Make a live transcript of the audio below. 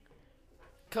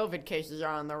COVID cases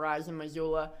are on the rise in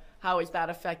Missoula. How is that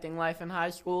affecting life in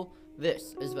high school?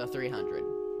 This is the 300.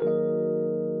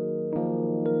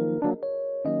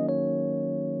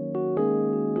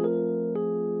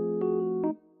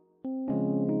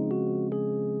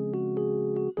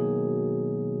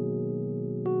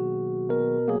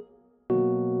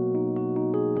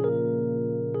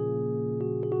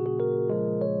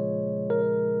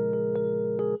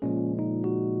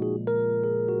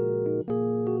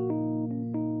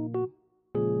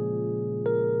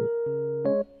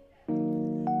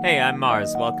 Hey, I'm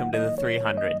Mars. Welcome to the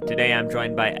 300. Today I'm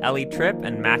joined by Ellie Tripp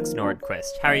and Max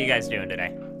Nordquist. How are you guys doing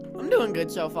today? I'm doing good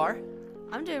so far.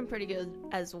 I'm doing pretty good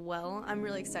as well. I'm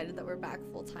really excited that we're back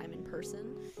full-time in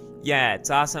person. Yeah, it's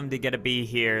awesome to get to be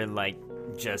here,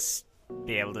 just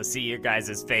be able to see your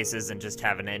guys' faces and just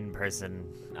have an in-person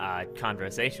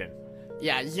conversation.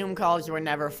 Yeah, Zoom calls were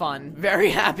never fun.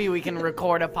 Very happy we can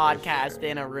record a podcast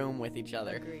in a room with each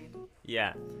other. Agreed.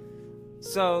 Yeah.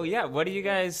 So, what do you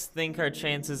guys think our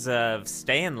chances of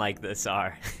staying like this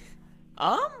are?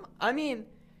 I mean,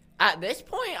 at this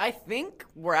point, I think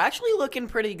we're actually looking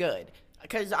pretty good.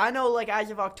 Because I know,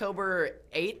 as of October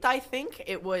 8th, I think,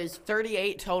 it was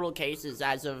 38 total cases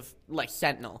as of,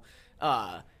 Sentinel.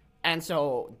 And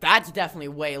so that's definitely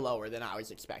way lower than I was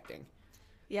expecting.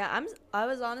 Yeah, I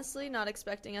was honestly not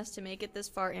expecting us to make it this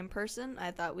far in person.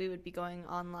 I thought we would be going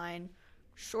online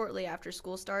shortly after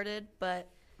school started, but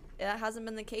that hasn't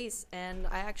been the case. And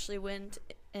I actually went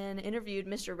and interviewed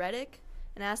Mr. Reddick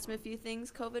and asked him a few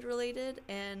things COVID related,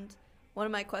 and one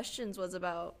of my questions was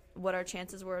about what our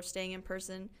chances were of staying in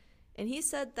person, and he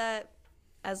said that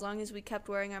as long as we kept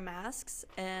wearing our masks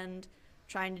and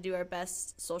trying to do our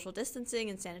best social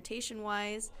distancing and sanitation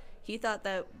wise, he thought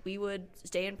that we would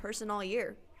stay in person all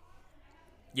year.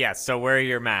 Yeah, so wear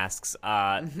your masks.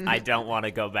 I don't want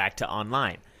to go back to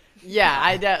online.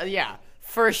 Yeah,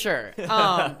 for sure.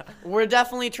 We're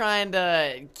definitely trying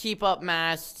to keep up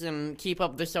masks and keep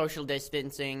up the social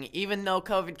distancing. Even though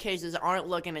COVID cases aren't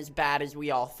looking as bad as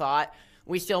we all thought,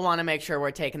 we still want to make sure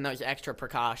we're taking those extra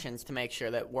precautions to make sure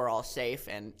that we're all safe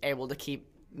and able to keep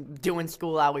doing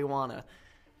school how we want to.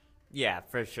 Yeah,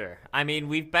 for sure. I mean,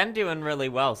 we've been doing really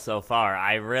well so far.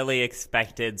 I really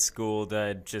expected school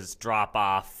to just drop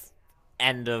off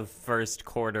end of first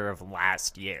quarter of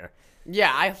last year.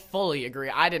 Yeah, I fully agree.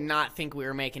 I did not think we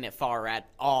were making it far at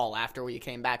all after we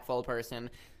came back full person.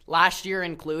 Last year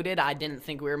included, I didn't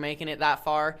think we were making it that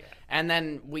far. Yeah. And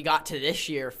then we got to this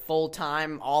year,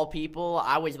 full-time, all people.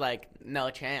 I was like, no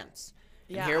chance.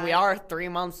 Yeah, and here we are, 3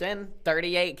 months in,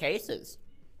 38 cases.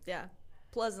 Yeah,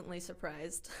 pleasantly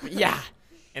surprised. Yeah.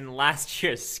 And last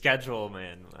year's schedule,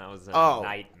 man, that was a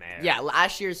nightmare. Yeah,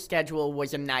 last year's schedule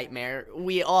was a nightmare.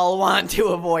 We all want to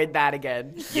avoid that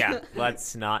again. Yeah,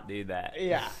 let's not do that.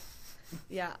 Yeah.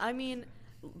 Yeah, I mean,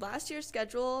 last year's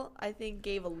schedule, I think,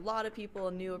 gave a lot of people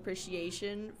a new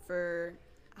appreciation for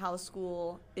how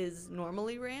school is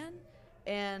normally ran,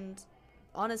 and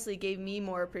honestly gave me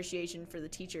more appreciation for the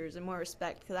teachers and more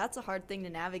respect, because that's a hard thing to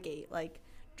navigate,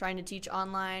 trying to teach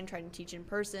online, trying to teach in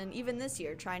person, even this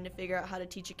year, trying to figure out how to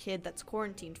teach a kid that's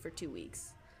quarantined for 2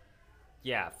 weeks.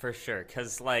 Yeah, for sure,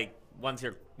 because, once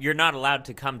you're not allowed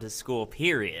to come to school,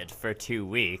 period, for 2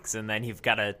 weeks, and then you've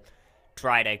got to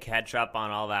try to catch up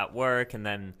on all that work, and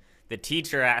then the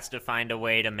teacher has to find a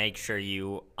way to make sure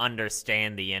you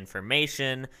understand the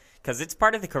information, because it's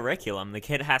part of the curriculum. The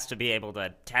kid has to be able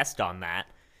to test on that.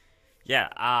 Yeah,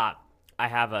 I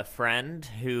have a friend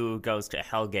who goes to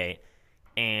Hellgate,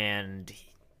 and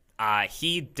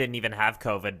he didn't even have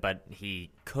COVID, but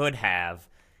he could have,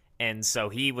 and so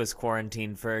he was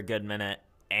quarantined for a good minute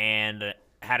and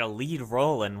had a lead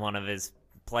role in one of his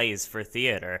plays for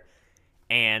theater,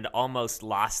 and almost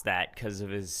lost that because of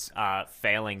his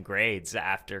failing grades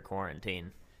after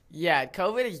quarantine. Yeah,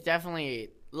 COVID has definitely,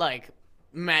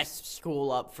 messed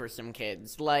school up for some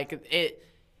kids. It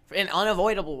in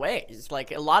unavoidable ways.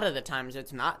 A lot of the times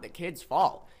it's not the kid's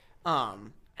fault.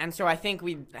 And so I think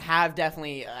we have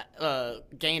definitely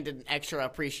gained an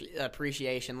extra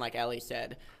appreciation, like Ellie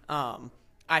said.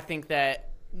 I think that,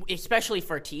 especially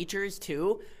for teachers,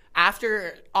 too,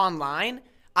 after online,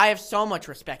 I have so much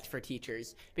respect for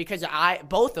teachers because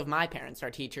both of my parents are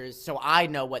teachers, so I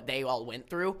know what they all went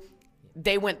through.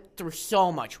 They went through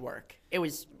so much work. It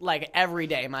was every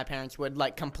day my parents would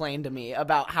complain to me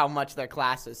about how much their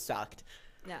classes sucked.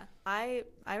 Yeah, I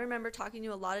remember talking to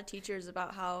a lot of teachers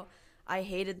about how I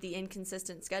hated the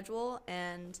inconsistent schedule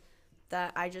and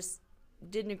that I just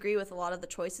didn't agree with a lot of the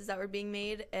choices that were being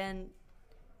made, and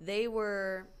they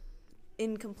were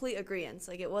in complete agreement.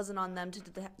 It wasn't on them to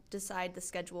decide the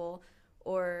schedule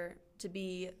or to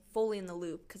be fully in the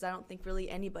loop because I don't think really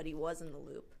anybody was in the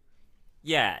loop.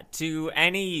 Yeah, to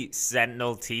any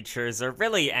Sentinel teachers, or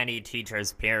really any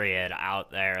teachers, period,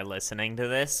 out there listening to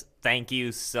this, thank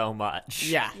you so much.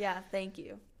 Yeah. Yeah, thank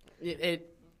you.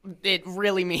 It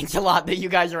really means a lot that you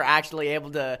guys are actually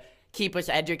able to keep us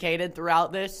educated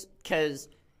throughout this, because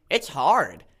it's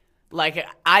hard. Like,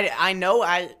 I know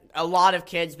a lot of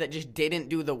kids that just didn't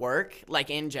do the work, like,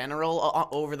 in general,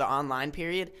 over the online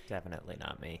period. Definitely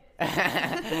not me.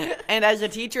 And as a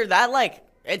teacher, that, like,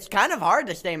 it's kind of hard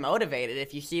to stay motivated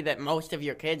if you see that most of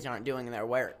your kids aren't doing their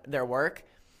work.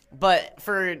 But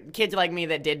for kids like me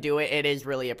that did do it, it is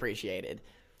really appreciated.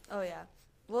 Oh, yeah.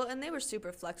 Well, and they were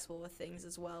super flexible with things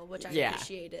as well, which I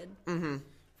appreciated. Mm-hmm.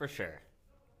 For sure.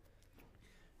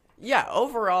 Yeah,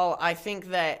 overall, I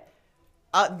think that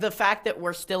the fact that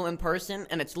we're still in person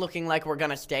and it's looking like we're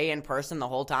going to stay in person the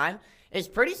whole time is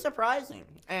pretty surprising.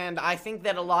 And I think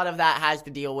that a lot of that has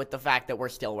to deal with the fact that we're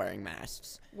still wearing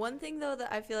masks. One thing, though,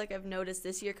 that I feel like I've noticed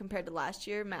this year compared to last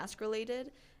year,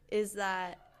 mask-related, is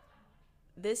that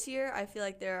this year I feel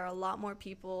like there are a lot more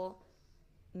people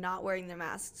not wearing their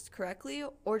masks correctly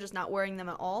or just not wearing them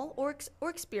at all or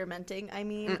experimenting. I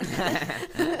mean,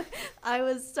 I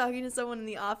was talking to someone in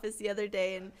the office the other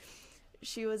day, and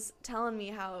she was telling me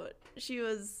how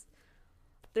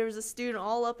there was a student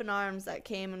all up in arms that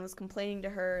came and was complaining to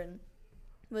her and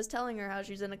was telling her how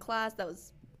she was in a class that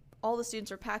was all the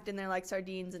students were packed in there like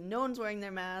sardines and no one's wearing their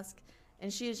mask,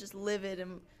 and she is just livid,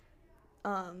 and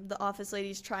the office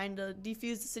lady's trying to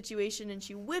defuse the situation, and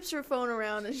she whips her phone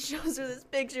around and shows her this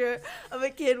picture of a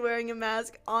kid wearing a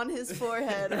mask on his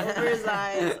forehead over his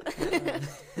eyes.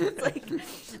 It's like,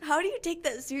 how do you take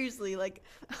that seriously? Like,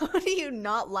 how do you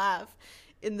not laugh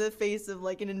in the face of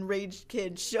like an enraged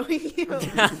kid showing you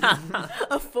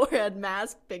a forehead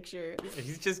mask picture?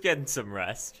 He's just getting some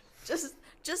rest.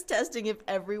 Just testing if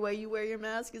every way you wear your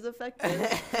mask is effective.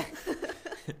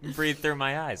 Breathe through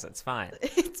my eyes. That's fine.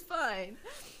 It's fine.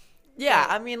 Yeah,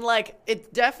 I mean, like, it's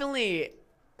definitely,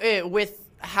 with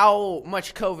how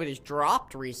much COVID has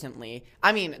dropped recently,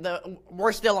 I mean,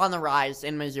 we're still on the rise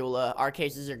in Missoula. Our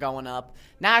cases are going up.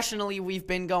 Nationally, we've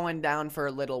been going down for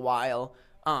a little while,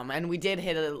 and we did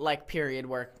hit a, like, period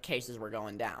where cases were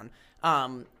going down.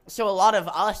 So a lot of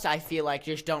us, I feel like,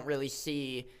 just don't really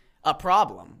see a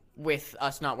problem with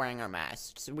us not wearing our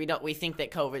masks. We think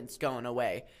that COVID's going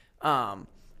away.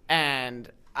 And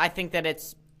I think that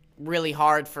it's really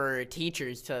hard for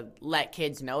teachers to let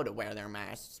kids know to wear their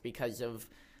masks because of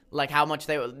like how much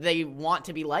they want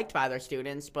to be liked by their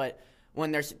students, but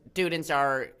when their students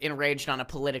are enraged on a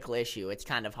political issue, it's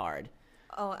kind of hard.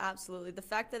 Oh, absolutely. The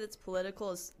fact that it's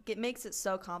political it makes it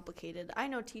so complicated. I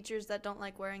know teachers that don't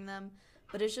like wearing them,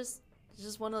 but it's just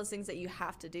one of those things that you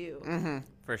have to do. Mm-hmm.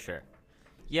 For sure.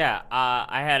 Yeah,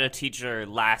 I had a teacher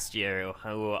last year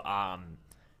who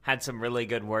had some really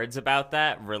good words about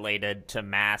that related to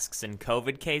masks and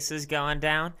COVID cases going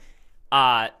down.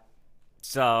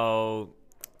 So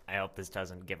I hope this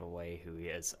doesn't give away who he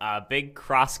is. Big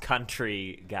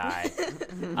cross-country guy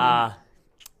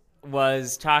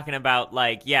was talking about,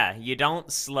 like, yeah, you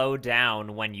don't slow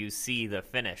down when you see the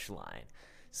finish line.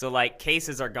 So, like,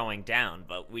 cases are going down,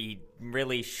 but we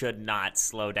really should not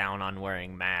slow down on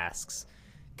wearing masks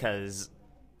because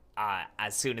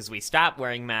as soon as we stop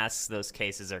wearing masks, those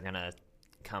cases are going to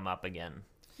come up again.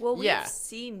 Well, we've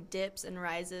seen dips and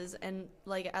rises, and,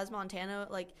 like, as Montana,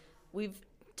 like, we've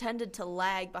tended to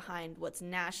lag behind what's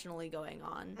nationally going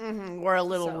on. Mm-hmm. We're a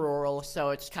little rural,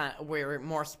 so it's we're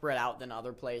more spread out than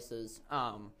other places.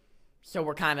 So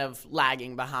we're kind of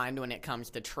lagging behind when it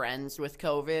comes to trends with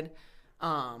COVID.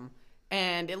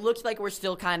 And it looks like we're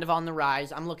still kind of on the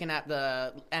rise. I'm looking at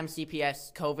the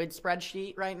MCPS COVID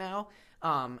spreadsheet right now.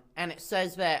 And it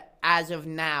says that as of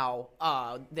now,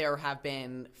 there have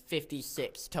been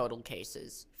 56 total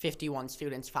cases, 51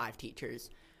 students, 5 teachers,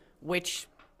 which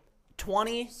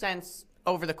 20 since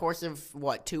over the course of,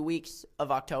 2 weeks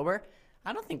of October?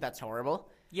 I don't think that's horrible.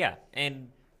 Yeah, and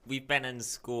we've been in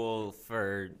school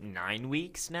for 9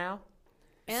 weeks now.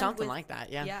 And something like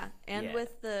that, yeah. Yeah, and Yeah.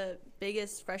 with the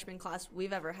biggest freshman class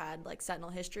we've ever had, like Sentinel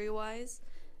history-wise,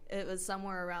 it was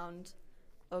somewhere around,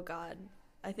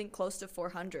 I think close to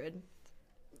 400.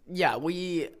 Yeah,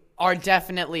 we are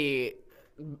definitely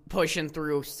pushing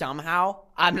through somehow.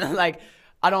 I'm like,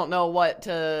 I don't know what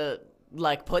to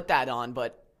like put that on,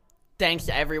 but thanks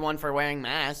to everyone for wearing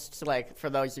masks. Like, for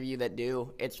those of you that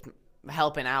do, it's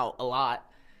helping out a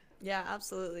lot. Yeah,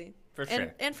 absolutely. For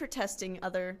sure. And for testing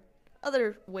other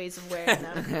ways of wearing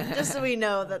them, just so we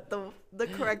know that the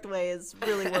correct way is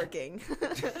really working.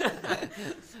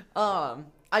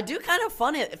 I do kind of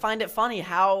find it funny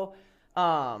how,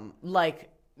 like,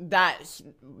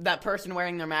 that person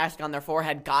wearing their mask on their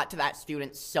forehead got to that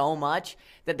student so much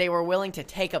that they were willing to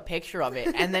take a picture of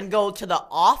it and then go to the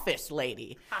office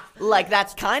lady. Like,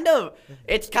 it's kind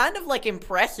of like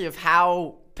impressive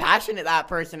how passionate that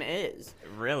person is.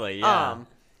 Really, yeah.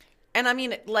 And I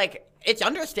mean, like, it's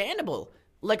understandable.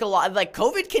 Like, like,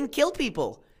 COVID can kill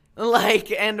people.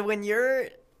 Like, and when you're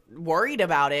worried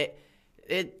about it,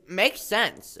 it makes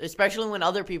sense, especially when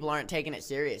other people aren't taking it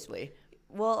seriously.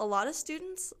 Well, a lot of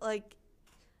students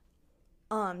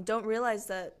don't realize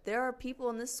that there are people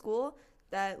in this school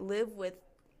that live with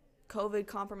COVID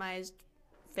compromised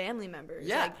family members.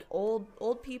 Yeah. Like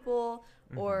old people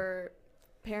or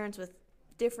parents with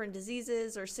different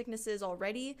diseases or sicknesses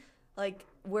already, like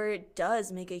where it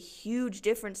does make a huge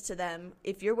difference to them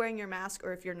if you're wearing your mask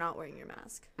or if you're not wearing your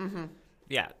mask. Mm-hmm.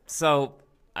 Yeah. So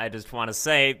I just want to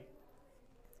say,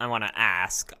 I want to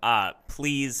ask,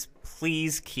 please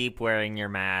keep wearing your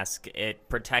mask. It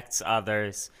protects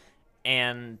others.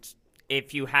 And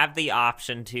if you have the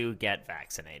option to, get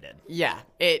vaccinated. Yeah,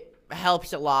 it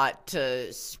helps a lot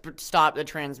to stop the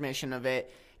transmission of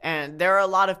it. And there are a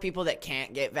lot of people that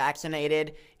can't get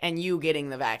vaccinated, and you getting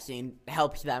the vaccine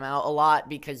helps them out a lot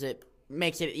because it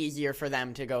makes it easier for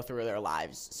them to go through their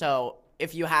lives. So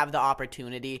if you have the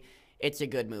opportunity, it's a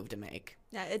good move to make.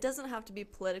 Yeah, it doesn't have to be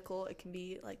political. It can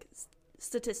be like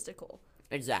statistical.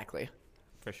 Exactly.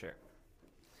 For sure.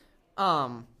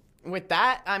 With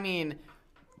that, I mean,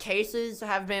 cases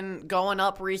have been going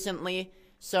up recently,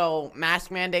 so mask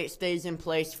mandate stays in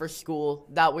place for school.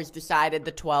 That was decided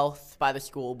the 12th by the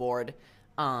school board.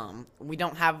 We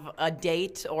don't have a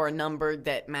date or a number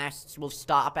that masks will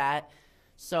stop at,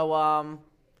 so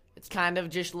it's kind of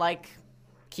just like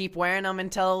keep wearing them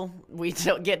until we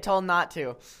get told not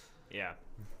to. Yeah.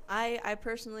 I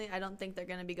personally, I don't think they're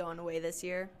going to be going away this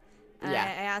year. And Yeah.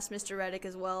 I asked Mr. Reddick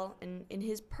as well, and in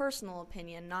his personal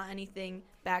opinion, not anything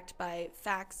backed by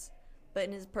facts, but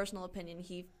in his personal opinion,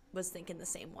 he was thinking the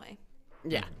same way.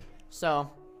 Yeah.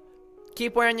 So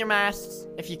keep wearing your masks.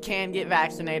 If you can, get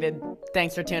vaccinated.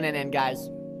 Thanks for tuning in, guys.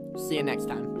 See you next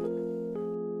time.